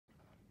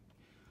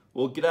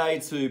Well,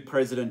 g'day to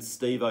President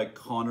Steve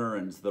O'Connor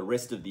and the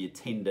rest of the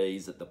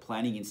attendees at the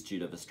Planning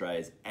Institute of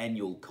Australia's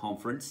annual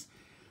conference.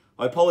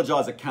 I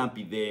apologise I can't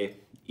be there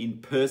in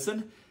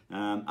person.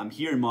 I'm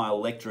here in my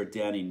electorate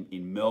down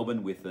in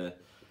Melbourne with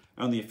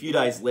only a few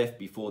days left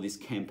before this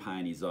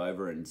campaign is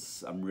over, and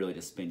I'm really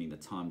just spending the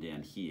time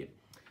down here.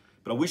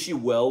 But I wish you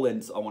well,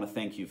 and I want to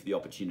thank you for the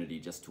opportunity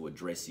just to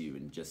address you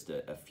in just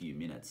a few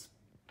minutes.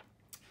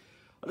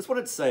 I just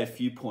wanted to say a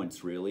few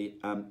points really.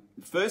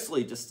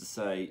 Firstly, just to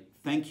say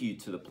thank you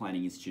to the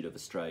Planning Institute of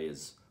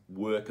Australia's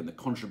work and the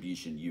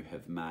contribution you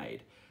have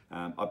made.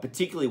 I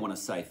particularly want to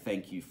say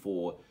thank you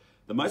for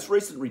the most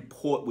recent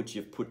report which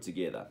you've put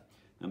together,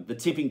 the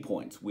tipping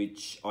point,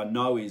 which I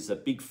know is a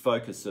big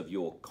focus of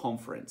your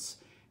conference.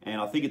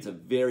 And I think it's a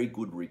very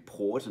good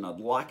report, and I'd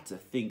like to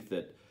think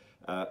that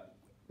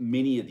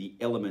many of the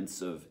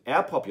elements of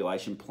our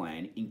population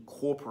plan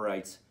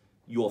incorporate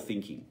your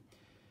thinking.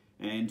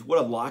 And what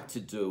I'd like to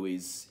do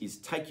is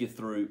take you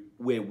through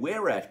where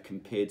we're at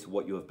compared to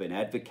what you have been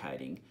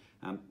advocating,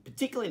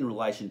 particularly in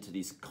relation to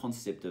this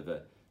concept of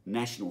a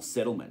national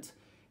settlement.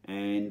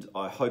 And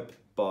I hope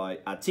by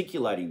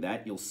articulating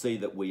that, you'll see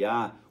that we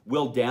are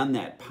well down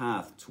that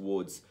path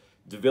towards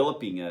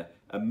developing a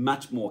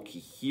much more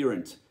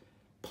coherent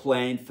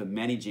plan for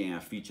managing our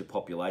future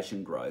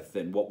population growth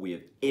than what we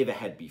have ever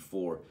had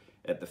before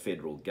at the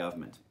federal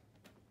government.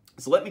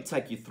 So let me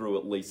take you through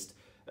at least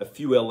a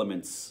few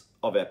elements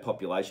of our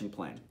population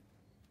plan.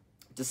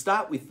 To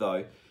start with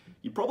though,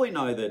 you probably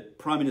know that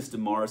Prime Minister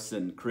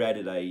Morrison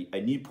created a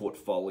new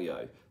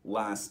portfolio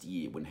last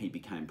year when he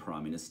became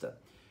Prime Minister.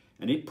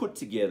 And it put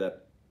together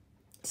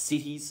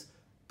cities,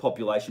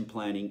 population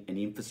planning and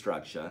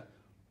infrastructure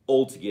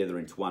all together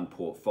into one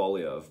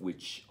portfolio of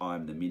which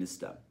I'm the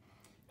Minister.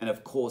 And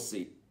of course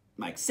it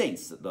makes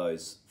sense that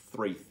those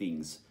three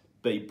things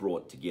be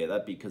brought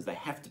together because they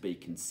have to be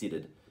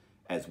considered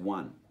as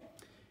one.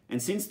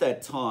 And since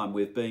that time,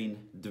 we've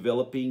been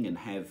developing and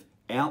have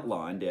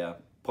outlined our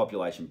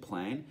population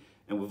plan,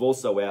 and we've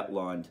also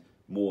outlined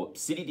more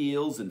city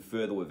deals, and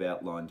further we've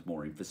outlined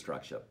more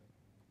infrastructure.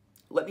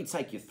 Let me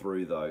take you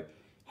through, though,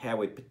 how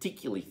we're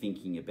particularly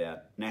thinking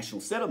about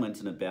national settlement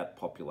and about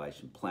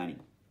population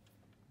planning.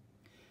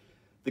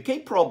 The key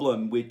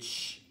problem,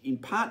 which in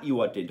part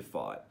you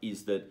identify,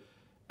 is that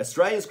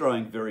Australia's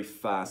growing very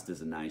fast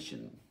as a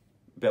nation,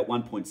 about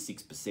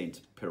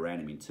 1.6% per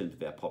annum in terms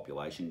of our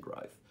population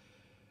growth.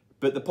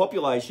 But the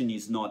population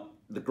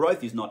the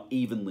growth is not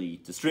evenly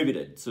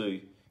distributed.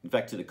 In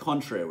fact, to the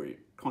contrary,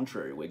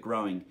 we're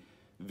growing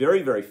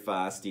very, very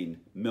fast in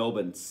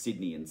Melbourne,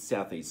 Sydney and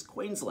southeast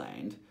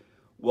Queensland,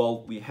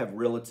 while we have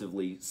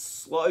relatively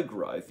slow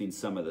growth in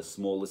some of the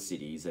smaller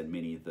cities and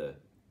many of the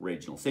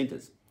regional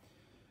centres.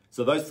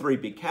 So those three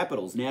big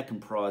capitals now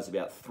comprise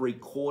about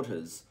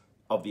 3/4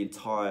 of the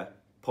entire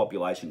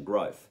population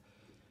growth.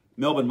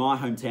 Melbourne, my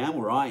hometown,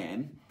 where I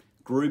am,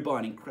 grew by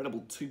an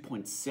incredible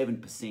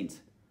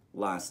 2.7%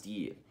 last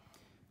year,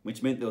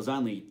 which meant there was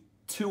only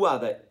two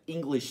other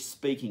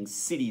English-speaking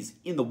cities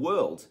in the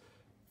world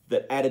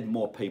that added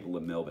more people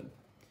than Melbourne.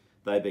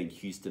 They've been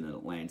Houston and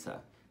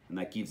Atlanta, and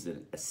that gives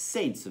it a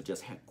sense of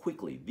just how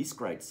quickly this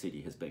great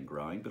city has been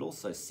growing, but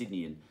also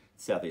Sydney and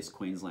southeast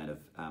Queensland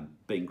have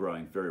been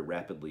growing very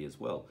rapidly as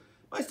well.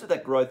 Most of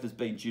that growth has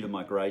been due to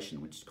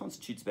migration, which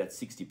constitutes about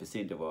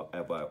 60% of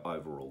our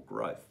overall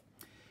growth.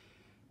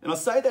 And I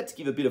say that to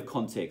give a bit of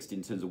context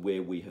in terms of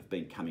where we have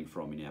been coming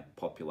from in our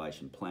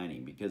population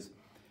planning, because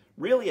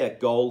really our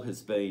goal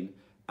has been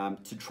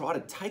to try to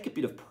take a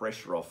bit of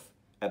pressure off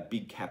our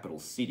big capital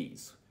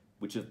cities,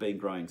 which have been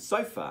growing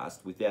so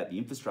fast without the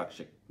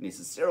infrastructure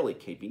necessarily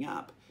keeping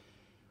up,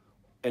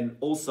 and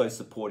also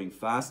supporting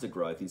faster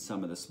growth in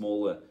some of the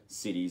smaller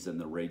cities and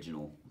the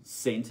regional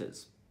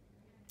centres.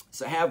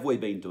 So how have we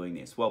been doing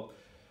this? Well,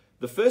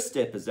 the first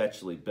step has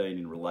actually been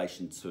in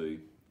relation to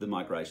the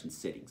migration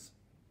settings.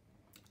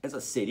 As I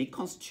said, it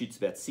constitutes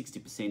about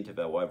 60% of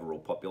our overall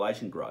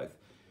population growth,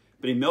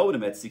 but in Melbourne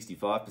about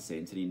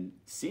 65%, and in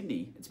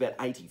Sydney it's about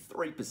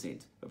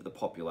 83% of the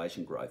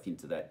population growth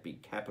into that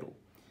big capital.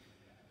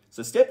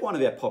 So step one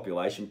of our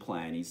population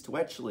plan is to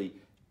actually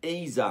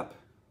ease up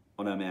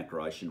on our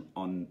migration,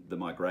 on the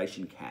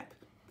migration cap,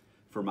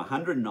 from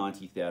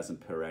 190,000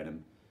 per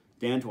annum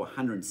down to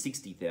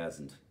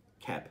 160,000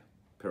 cap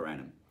per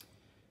annum.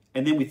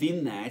 And then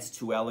within that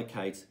to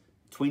allocate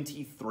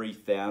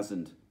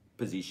 23,000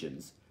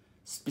 positions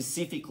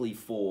specifically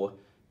for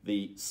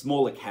the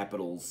smaller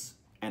capitals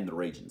and the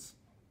regions.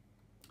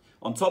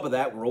 On top of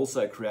that, we're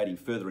also creating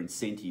further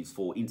incentives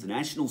for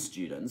international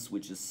students,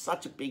 which is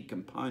such a big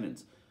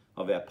component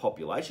of our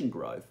population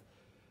growth.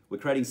 We're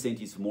creating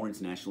incentives for more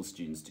international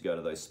students to go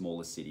to those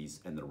smaller cities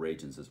and the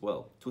regions as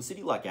well. To a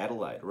city like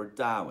Adelaide or a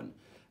Darwin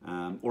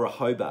or a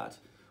Hobart,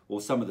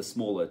 or some of the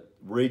smaller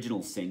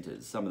regional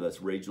centres, some of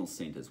those regional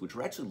centres which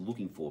are actually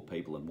looking for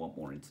people and want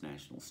more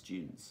international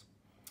students.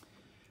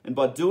 And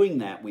by doing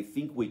that, we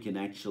think we can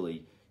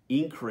actually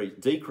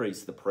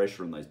decrease the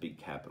pressure on those big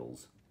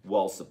capitals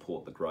while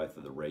support the growth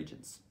of the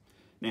regions.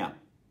 Now,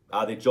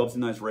 are there jobs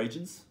in those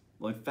regions?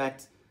 Well, in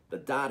fact, the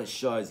data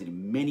shows that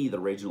in many of the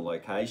regional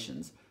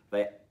locations,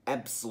 they're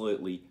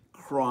absolutely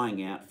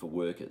crying out for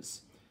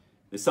workers.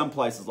 There's some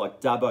places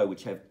like Dubbo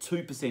which have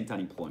 2%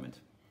 unemployment.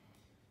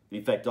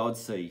 In fact, I'd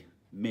see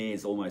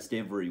mayors almost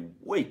every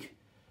week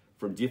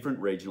from different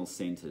regional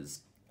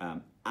centres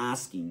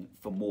asking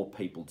for more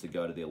people to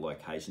go to their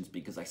locations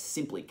because they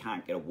simply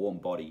can't get a warm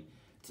body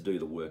to do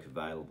the work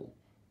available.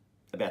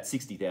 About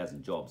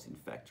 60,000 jobs, in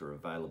fact, are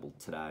available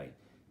today,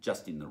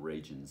 just in the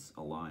regions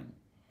alone.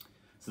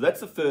 So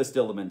that's the first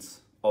element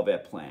of our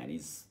plan,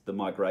 is the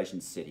migration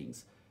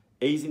settings,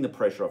 easing the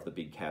pressure off the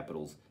big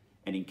capitals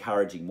and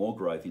encouraging more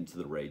growth into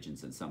the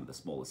regions and some of the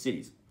smaller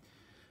cities.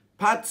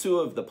 Part two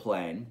of the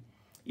plan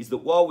is that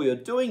while we are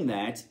doing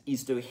that,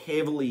 is to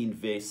heavily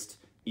invest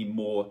in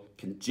more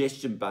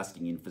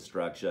congestion-busting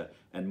infrastructure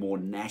and more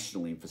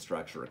national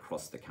infrastructure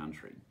across the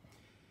country.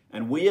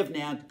 And we have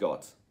now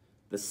got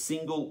the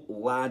single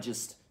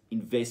largest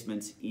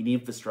investment in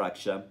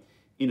infrastructure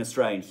in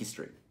Australian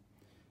history.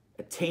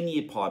 A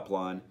 10-year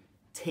pipeline,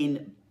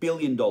 $10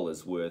 billion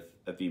worth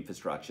of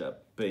infrastructure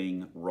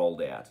being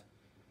rolled out.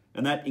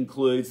 And that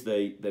includes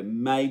the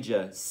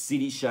major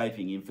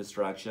city-shaping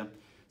infrastructure,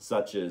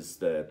 such as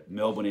the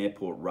Melbourne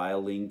Airport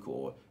rail link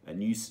or a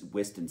new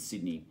Western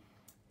Sydney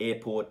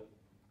airport.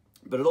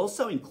 But it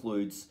also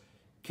includes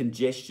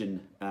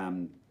congestion,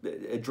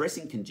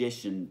 addressing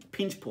congestion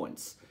pinch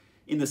points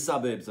in the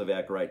suburbs of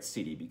our great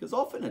city, because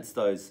often it's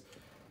those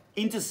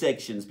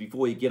intersections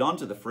before you get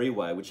onto the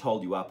freeway which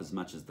hold you up as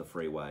much as the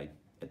freeway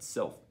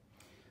itself.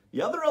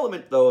 The other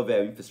element, though, of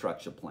our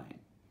infrastructure plan,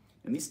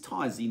 and this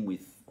ties in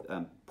with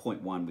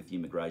point one with the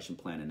immigration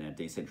plan and our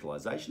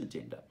decentralisation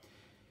agenda,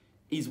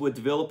 is we're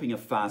developing a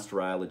fast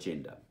rail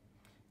agenda.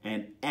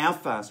 And our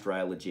fast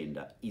rail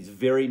agenda is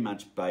very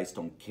much based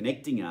on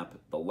connecting up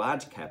the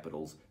large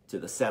capitals to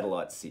the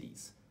satellite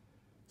cities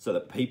so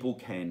that people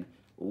can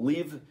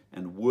live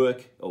and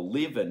work, or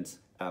live and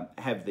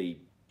have the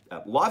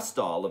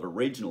lifestyle of a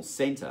regional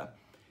centre,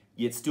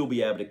 yet still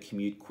be able to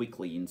commute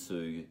quickly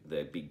into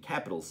the big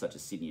capitals such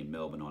as Sydney and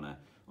Melbourne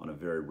on a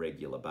very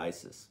regular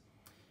basis.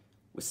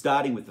 We're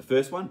starting with the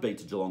first one, Beat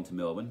to Geelong to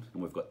Melbourne,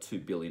 and we've got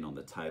 $2 billion on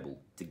the table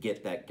to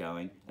get that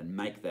going and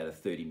make that a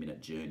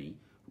 30-minute journey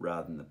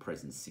rather than the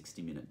present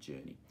 60-minute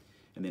journey.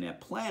 And then our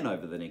plan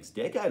over the next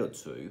decade or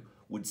two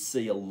would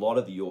see a lot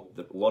of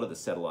the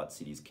satellite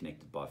cities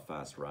connected by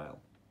fast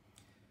rail.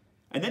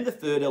 And then the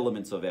third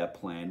element of our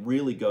plan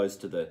really goes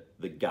to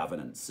the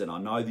governance. And I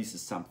know this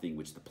is something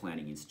which the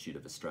Planning Institute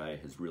of Australia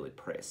has really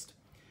pressed.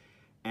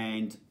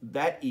 And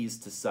that is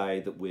to say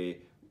that we're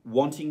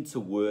wanting to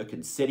work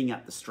and setting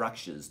up the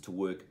structures to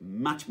work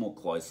much more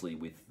closely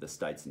with the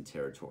states and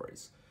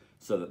territories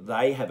so that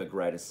they have a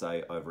greater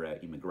say over our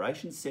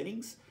immigration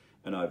settings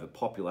and over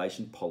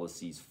population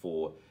policies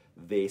for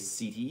their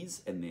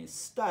cities and their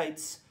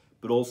states,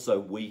 but also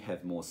we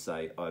have more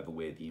say over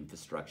where the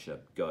infrastructure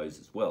goes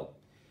as well.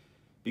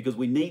 Because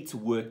we need to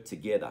work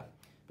together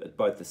at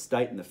both the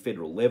state and the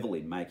federal level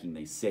in making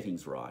these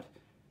settings right.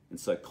 And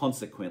so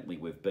consequently,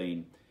 we've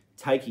been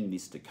taking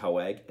this to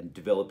COAG and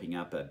developing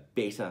up a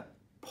better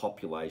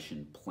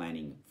population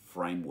planning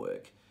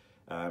framework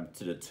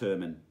to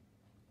determine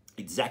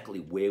exactly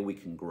where we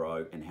can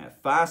grow and how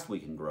fast we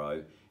can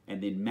grow,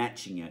 and then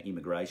matching our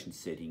immigration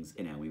settings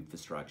and our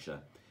infrastructure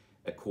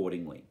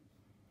accordingly.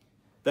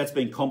 That's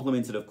been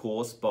complemented, of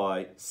course,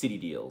 by city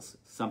deals,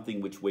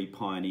 something which we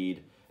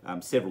pioneered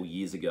several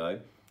years ago,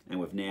 and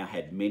we've now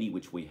had many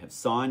which we have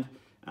signed,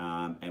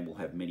 and we'll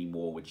have many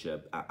more which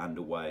are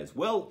underway as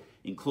well,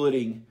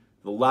 including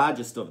the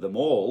largest of them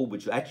all,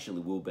 which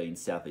actually will be in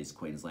southeast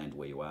Queensland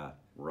where you are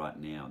right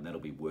now, and that'll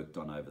be worked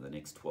on over the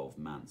next 12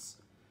 months.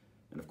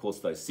 And of course,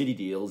 those city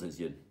deals, as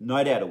you're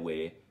no doubt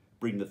aware,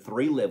 bring the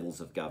three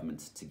levels of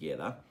government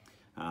together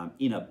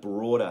in a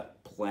broader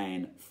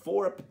plan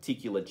for a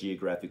particular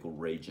geographical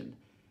region,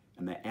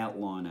 and they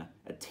outline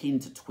a 10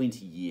 to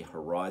 20 year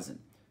horizon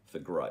for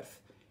growth.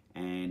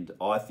 And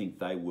I think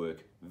they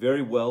work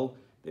very well.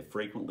 They're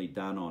frequently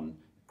done on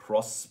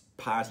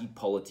cross-party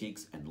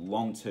politics and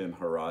long-term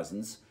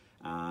horizons,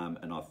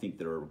 and I think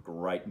they're a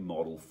great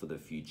model for the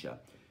future.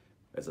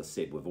 As I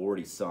said, we've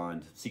already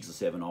signed 6 or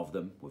 7 of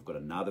them. We've got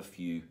another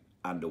few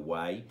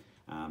underway,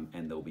 and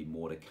there'll be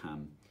more to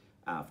come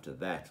after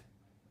that.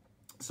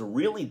 So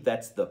really,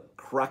 that's the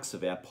crux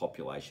of our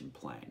population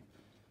plan.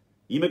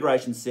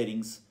 Immigration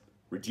settings,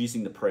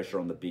 reducing the pressure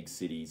on the big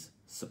cities,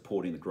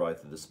 supporting the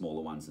growth of the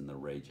smaller ones in the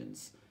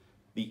regions.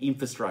 The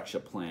infrastructure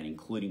plan,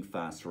 including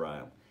fast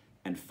rail.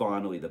 And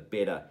finally, the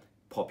better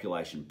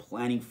population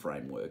planning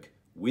framework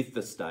with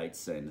the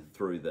states and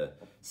through the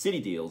city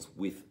deals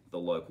with the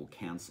local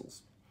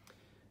councils.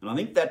 And I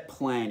think that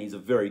plan is a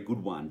very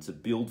good one to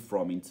build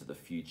from into the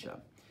future.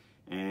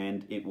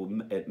 And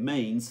it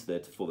means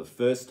that for the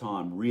first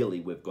time, really,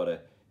 we've got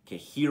a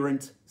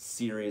coherent,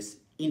 serious,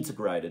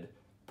 integrated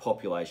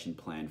population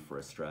plan for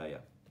Australia.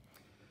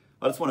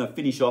 I just want to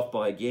finish off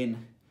by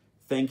again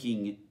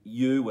thanking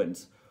you and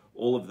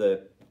all of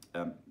the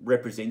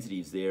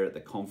representatives there at the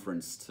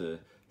conference to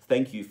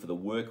thank you for the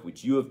work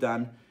which you have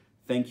done.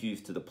 thank you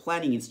to the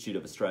Planning Institute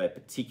of Australia,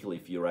 particularly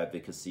for your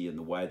advocacy and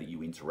the way that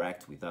you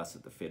interact with us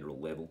at the federal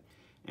level.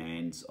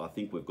 And I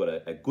think we've got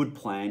a good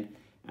plan,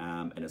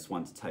 and it's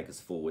one to take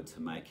us forward to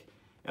make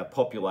our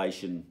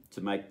population,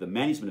 to make the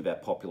management of our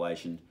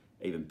population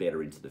even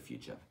better into the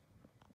future.